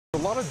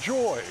lot of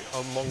joy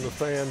among the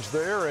fans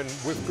there, and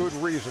with good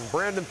reason.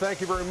 Brandon,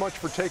 thank you very much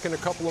for taking a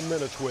couple of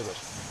minutes with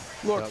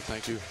us. Look,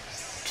 thank you.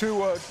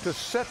 To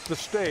set the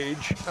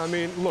stage, I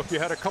mean, look, you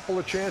had a couple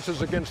of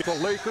chances against the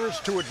Lakers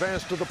to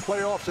advance to the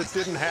playoffs. It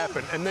didn't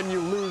happen, and then you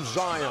lose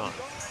Zion.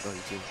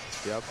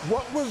 Yep.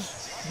 What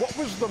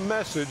was the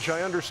message?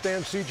 I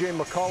understand C.J.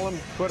 McCollum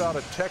put out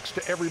a text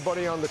to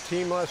everybody on the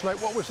team last night.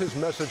 What was his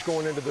message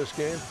going into this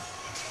game?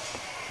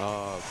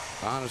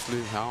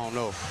 Honestly, I don't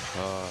know.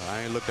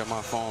 I ain't looked at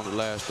my phone the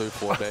last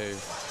 3-4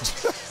 days.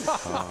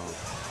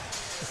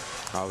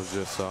 I was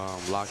just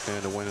locked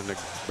into winning the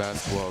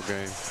basketball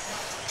game,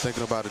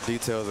 thinking about the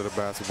details of the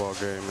basketball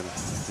game and,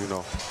 you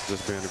know,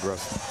 just being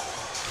aggressive.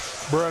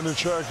 Brandon,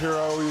 Chuck here.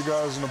 I owe you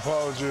guys an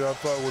apology. I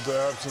thought with the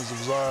absence of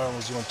Zion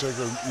was going to take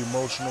an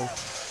emotional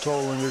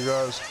toll on you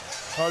guys.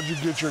 How'd you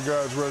get your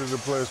guys ready to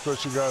play,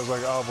 especially guys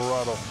like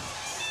Alvarado?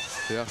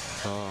 Yeah,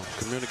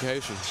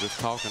 communication, just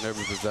talking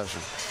every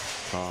possession.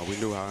 We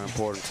knew how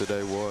important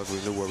today was. We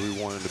knew where we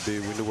wanted to be.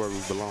 We knew where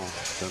we belonged.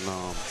 And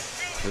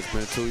it's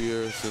been 2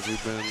 years since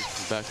we've been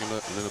back in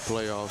the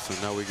playoffs, and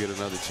now we get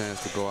another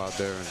chance to go out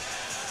there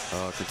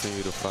and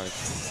continue to fight.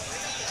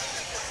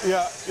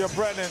 Yeah,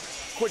 Brandon,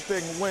 quick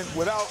thing,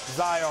 without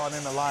Zion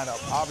in the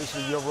lineup,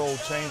 obviously your role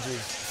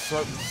changes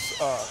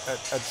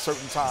at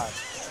certain times.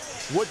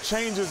 What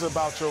changes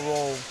about your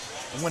role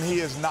when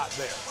he is not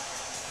there?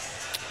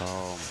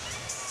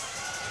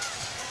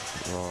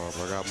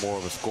 I got more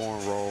of a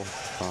scoring role.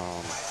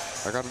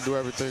 I got to do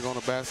everything on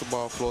the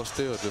basketball floor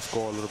still, just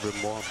score a little bit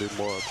more, be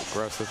more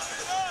aggressive.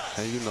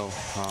 And you know,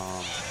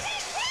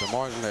 the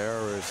margin of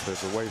error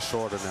is way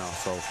shorter now.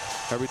 So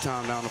every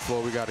time down the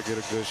floor, we got to get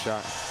a good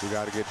shot. We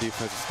got to get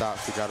defensive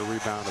stops. We got to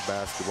rebound the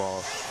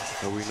basketball.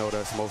 And we know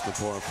that's most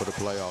important for the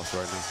playoffs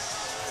right now.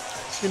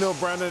 You know,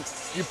 Brandon,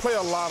 you play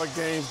a lot of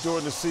games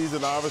during the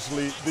season,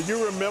 obviously. Do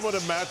you remember the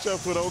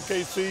matchups with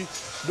OKC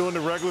during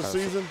the regular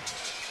season?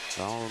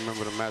 I don't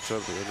remember the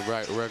matchup in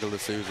the regular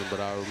season, but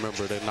I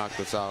remember they knocked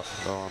us out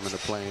in the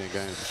play-in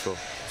game for sure.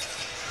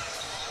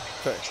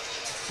 Okay.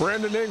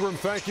 Brandon Ingram,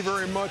 thank you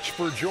very much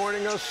for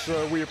joining us.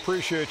 We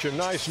appreciate you.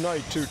 Nice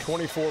night, too.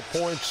 24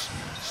 points,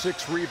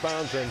 6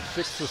 rebounds, and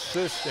 6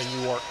 assists, and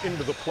you are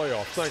into the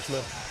playoffs. Thanks,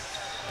 man.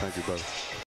 Thank you, brother.